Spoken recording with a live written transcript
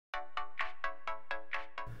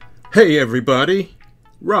Hey everybody,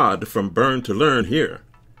 Rod from Burn to Learn here.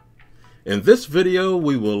 In this video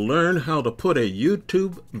we will learn how to put a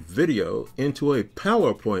YouTube video into a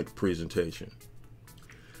PowerPoint presentation.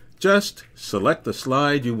 Just select the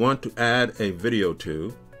slide you want to add a video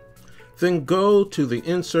to, then go to the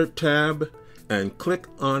Insert tab and click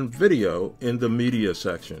on Video in the Media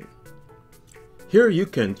section. Here you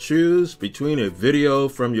can choose between a video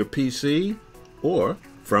from your PC or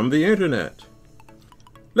from the internet.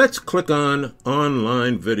 Let's click on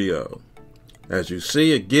Online Video. As you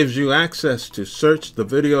see, it gives you access to search the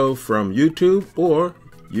video from YouTube, or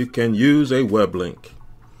you can use a web link.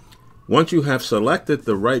 Once you have selected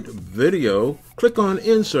the right video, click on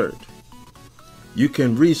Insert. You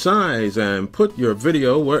can resize and put your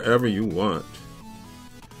video wherever you want.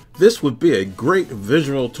 This would be a great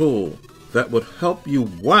visual tool that would help you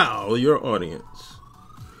wow your audience.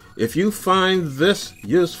 If you find this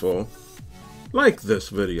useful, like this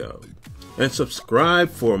video and subscribe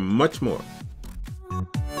for much more.